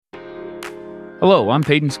Hello, I'm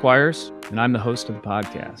Peyton Squires, and I'm the host of the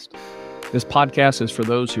podcast. This podcast is for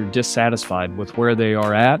those who are dissatisfied with where they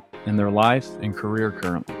are at in their life and career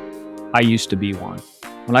currently. I used to be one.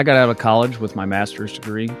 When I got out of college with my master's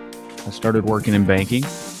degree, I started working in banking.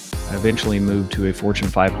 I eventually moved to a Fortune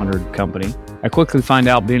 500 company. I quickly found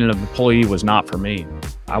out being an employee was not for me.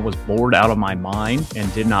 I was bored out of my mind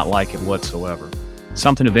and did not like it whatsoever.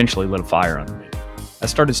 Something eventually lit a fire under me. I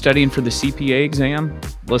started studying for the CPA exam,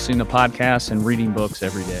 listening to podcasts, and reading books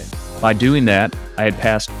every day. By doing that, I had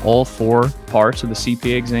passed all 4 parts of the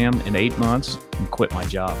CPA exam in 8 months and quit my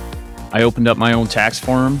job. I opened up my own tax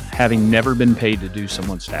firm, having never been paid to do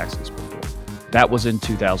someone's taxes before. That was in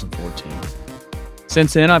 2014.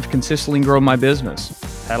 Since then, I've consistently grown my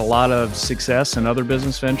business. Had a lot of success in other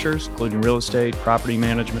business ventures, including real estate, property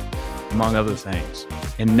management, among other things.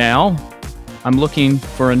 And now, I'm looking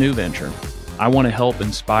for a new venture. I want to help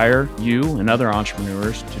inspire you and other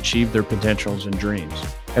entrepreneurs to achieve their potentials and dreams,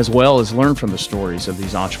 as well as learn from the stories of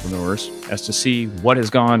these entrepreneurs as to see what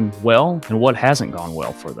has gone well and what hasn't gone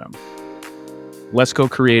well for them. Let's go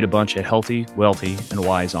create a bunch of healthy, wealthy, and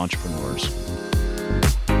wise entrepreneurs.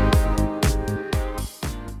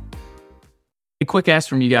 A quick ask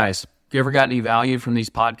from you guys. If you ever got any value from these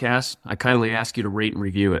podcasts, I kindly ask you to rate and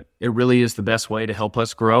review it. It really is the best way to help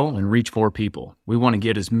us grow and reach more people. We want to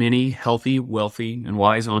get as many healthy, wealthy, and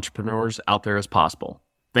wise entrepreneurs out there as possible.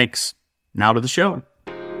 Thanks. Now to the show.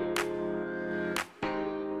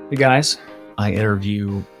 Hey guys, I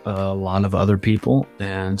interview a lot of other people,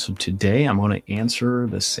 and so today I'm going to answer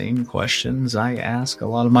the same questions I ask a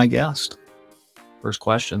lot of my guests. First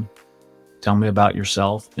question, tell me about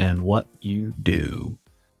yourself and what you do.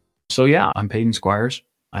 So yeah, I'm Peyton Squires.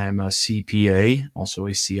 I am a CPA, also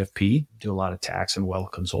a CFP, do a lot of tax and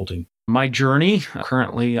wealth consulting. My journey,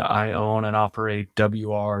 currently I own and operate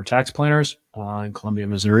WR Tax Planners in Columbia,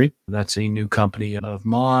 Missouri. That's a new company of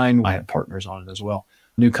mine. I have partners on it as well.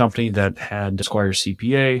 New company that had Squires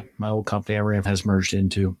CPA. My old company I ran has merged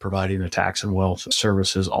into providing the tax and wealth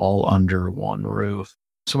services all under one roof.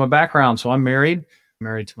 So my background, so I'm married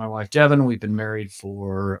to my wife, Devin. We've been married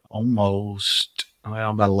for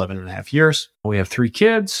about 11 and a half years. We have 3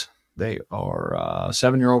 kids. They are a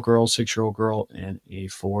 7-year-old girl, 6-year-old girl, and a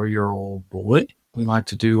 4-year-old boy. We like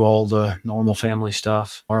to do all the normal family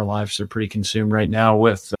stuff. Our lives are pretty consumed right now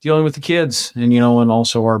with dealing with the kids and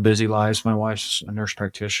also our busy lives. My wife's a nurse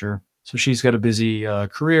practitioner, so she's got a busy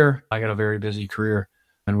career. I got a very busy career,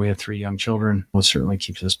 and we have 3 young children. Well, it certainly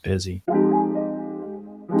keeps us busy.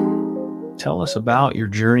 Tell us about your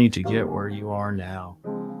journey to get where you are now.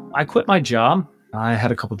 I quit my job. I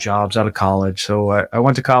had a couple jobs out of college. So I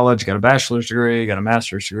went to college, got a bachelor's degree, got a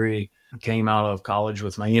master's degree, came out of college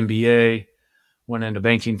with my MBA, went into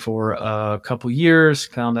banking for a couple years,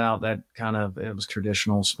 found out that it was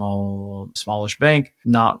traditional, smallish bank,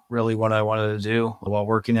 not really what I wanted to do. While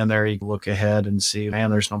working in there, you look ahead and see,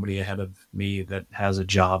 man, there's nobody ahead of me that has a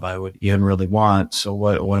job I would even really want. So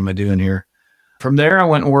what am I doing here? From there, I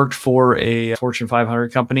went and worked for a Fortune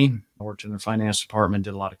 500 company. I worked in the finance department,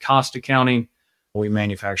 did a lot of cost accounting. We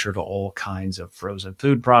manufactured all kinds of frozen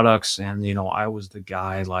food products. And, I was the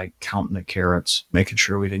guy like counting the carrots, making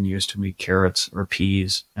sure we didn't use too many carrots or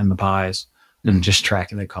peas in the pies, and just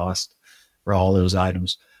tracking the cost for all those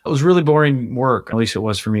items. It was really boring work. At least it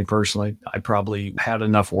was for me personally. I probably had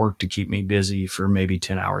enough work to keep me busy for maybe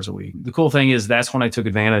 10 hours a week. The cool thing is that's when I took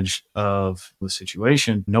advantage of the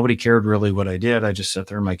situation. Nobody cared really what I did. I just sat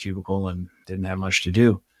there in my cubicle and didn't have much to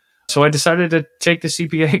do. So I decided to take the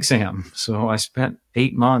CPA exam. So I spent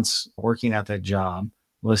 8 months working at that job,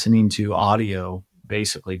 listening to audio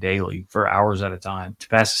basically daily for hours at a time to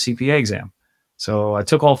pass the CPA exam. So I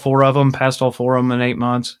took all 4 of them, passed all 4 of them in 8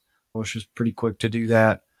 months, which was pretty quick to do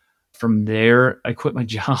that. From there, I quit my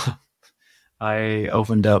job. I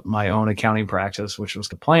opened up my own accounting practice, which was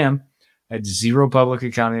the plan. I had 0 public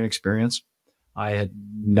accounting experience. I had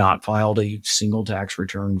not filed a single tax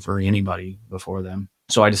return for anybody before then.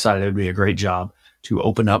 So I decided it would be a great job to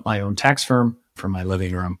open up my own tax firm from my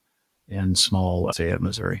living room in small Lafayette,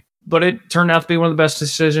 Missouri. But it turned out to be one of the best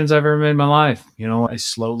decisions I've ever made in my life. I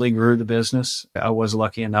slowly grew the business. I was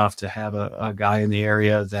lucky enough to have a guy in the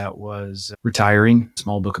area that was retiring,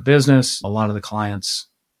 small book of business. A lot of the clients,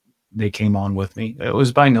 they came on with me. It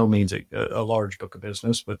was by no means a large book of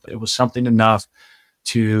business, but it was something enough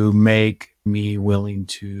to make me willing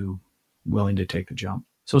to take the jump.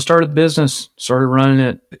 So started the business, started running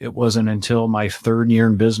it. It wasn't until my 3rd year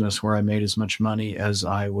in business where I made as much money as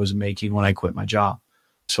I was making when I quit my job.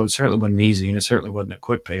 So it certainly wasn't easy, and it certainly wasn't a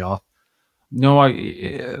quick payoff. No,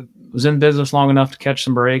 I was in business long enough to catch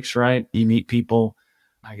some breaks, right? You meet people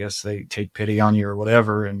I guess they take pity on you or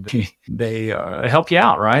whatever, and they help you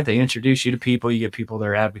out, right? They introduce you to people. You get people that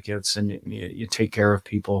are advocates, and you take care of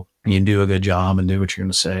people. And you do a good job and do what you're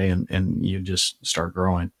going to say, and you just start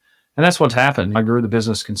growing. And that's what's happened. I grew the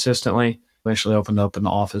business consistently. Eventually opened up an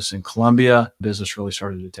office in Columbia. Business really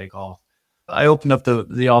started to take off. I opened up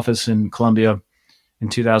the office in Columbia in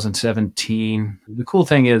 2017. The cool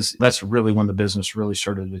thing is that's really when the business really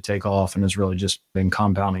started to take off and has really just been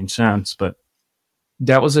compounding since. But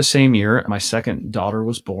that was the same year my second daughter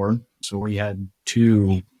was born. So we had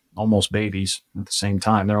two almost babies at the same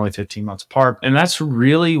time. They're only 15 months apart. And that's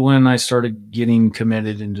really when I started getting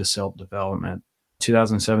committed into self-development.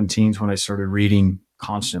 2017 is when I started reading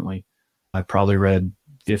constantly. I probably read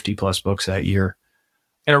 50 plus books that year.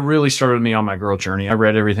 And it really started me on my growth journey. I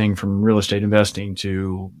read everything from real estate investing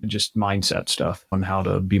to just mindset stuff on how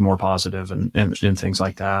to be more positive and things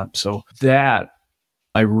like that. So that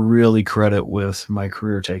I really credit with my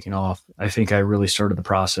career taking off. I think I really started the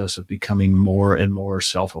process of becoming more and more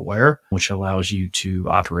self-aware, which allows you to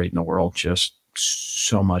operate in the world just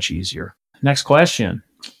so much easier. Next question.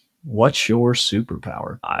 What's your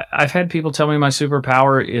superpower? I've had people tell me my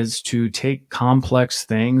superpower is to take complex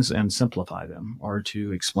things and simplify them, or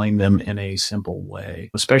to explain them in a simple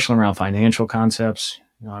way, especially around financial concepts.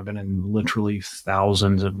 I've been in literally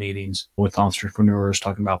thousands of meetings with entrepreneurs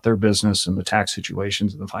talking about their business and the tax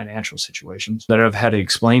situations and the financial situations that I've had to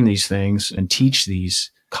explain these things and teach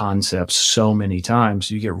these concepts so many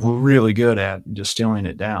times. You get really good at distilling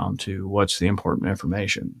it down to what's the important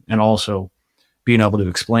information, and also being able to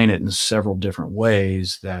explain it in several different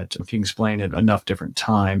ways that if you can explain it enough different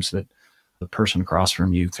times that the person across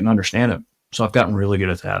from you can understand it. So I've gotten really good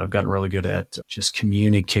at that. I've gotten really good at just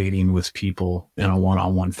communicating with people in a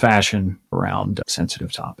one-on-one fashion around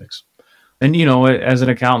sensitive topics. And, as an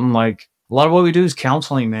accountant, like a lot of what we do is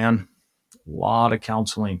counseling, man. A lot of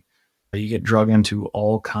counseling. You get drug into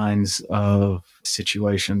all kinds of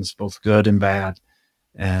situations, both good and bad.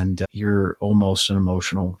 And you're almost an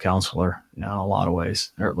emotional counselor in a lot of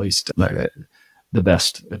ways, or at least the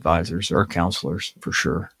best advisors are counselors for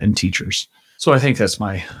sure, and teachers. So I think that's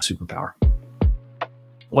my superpower.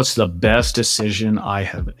 What's the best decision I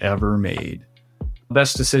have ever made?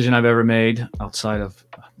 Best decision I've ever made outside of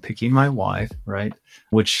picking my wife, right?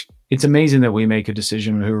 Which it's amazing that we make a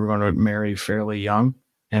decision who we're going to marry fairly young.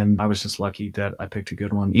 And I was just lucky that I picked a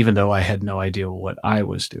good one, even though I had no idea what I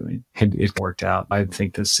was doing. It worked out. I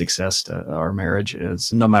think the success to our marriage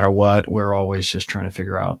is no matter what, we're always just trying to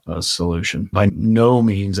figure out a solution. By no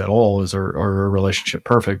means at all is our relationship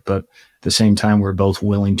perfect, but at the same time, we're both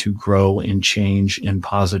willing to grow and change in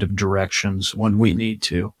positive directions when we need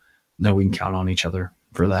to. Then we can count on each other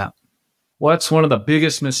for that. What's one of the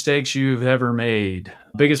biggest mistakes you've ever made?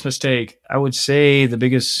 Biggest mistake, I would say the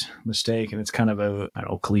biggest mistake, and it's kind of a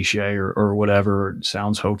cliche or whatever, it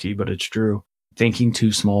sounds hokey, but it's true. Thinking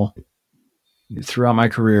too small. Throughout my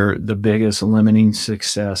career, the biggest limiting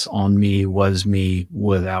success on me was me,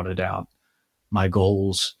 without a doubt. My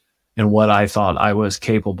goals and what I thought I was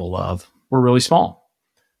capable of were really small,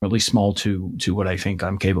 really small to what I think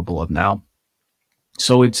I'm capable of now.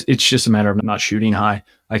 So it's just a matter of not shooting high.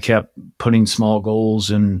 I kept putting small goals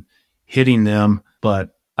and hitting them,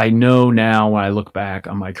 but I know now when I look back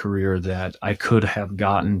on my career that I could have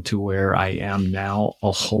gotten to where I am now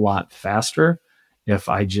a whole lot faster if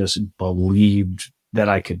I just believed that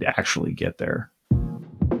I could actually get there.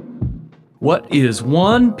 What is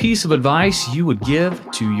one piece of advice you would give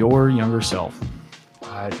to your younger self?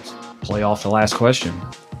 I'd play off the last question.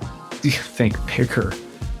 Think bigger.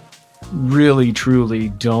 Really, truly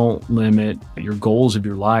don't limit your goals of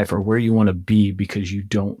your life or where you want to be because you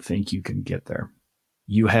don't think you can get there.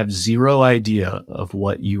 You have zero idea of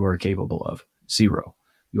what you are capable of. Zero.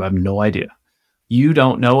 You have no idea. You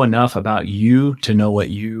don't know enough about you to know what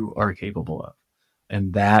you are capable of.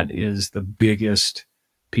 And that is the biggest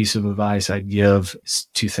piece of advice I'd give, is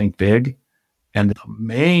to think big. And the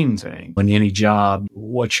main thing in any job,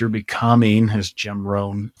 what you're becoming, as Jim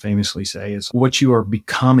Rohn famously say, is what you are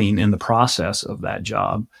becoming in the process of that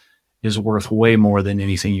job is worth way more than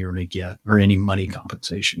anything you're going to get or any money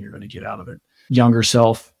compensation you're going to get out of it. Younger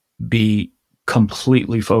self, be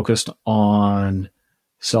completely focused on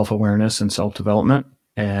self-awareness and self-development,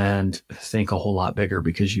 and think a whole lot bigger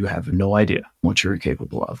because you have no idea what you're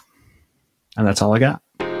capable of. And that's all I got.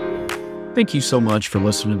 Thank you so much for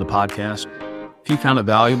listening to the podcast. If you found it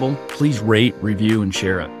valuable, please rate, review, and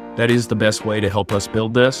share it. That is the best way to help us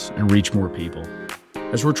build this and reach more people,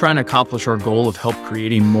 as we're trying to accomplish our goal of help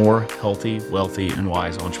creating more healthy, wealthy, and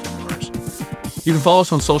wise entrepreneurs. You can follow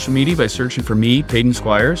us on social media by searching for me, Peyton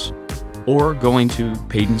Squires, or going to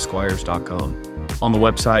PeytonSquires.com. On the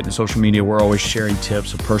website and social media, we're always sharing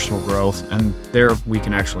tips of personal growth, and there we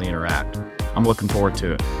can actually interact. I'm looking forward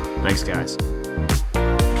to it. Thanks, guys.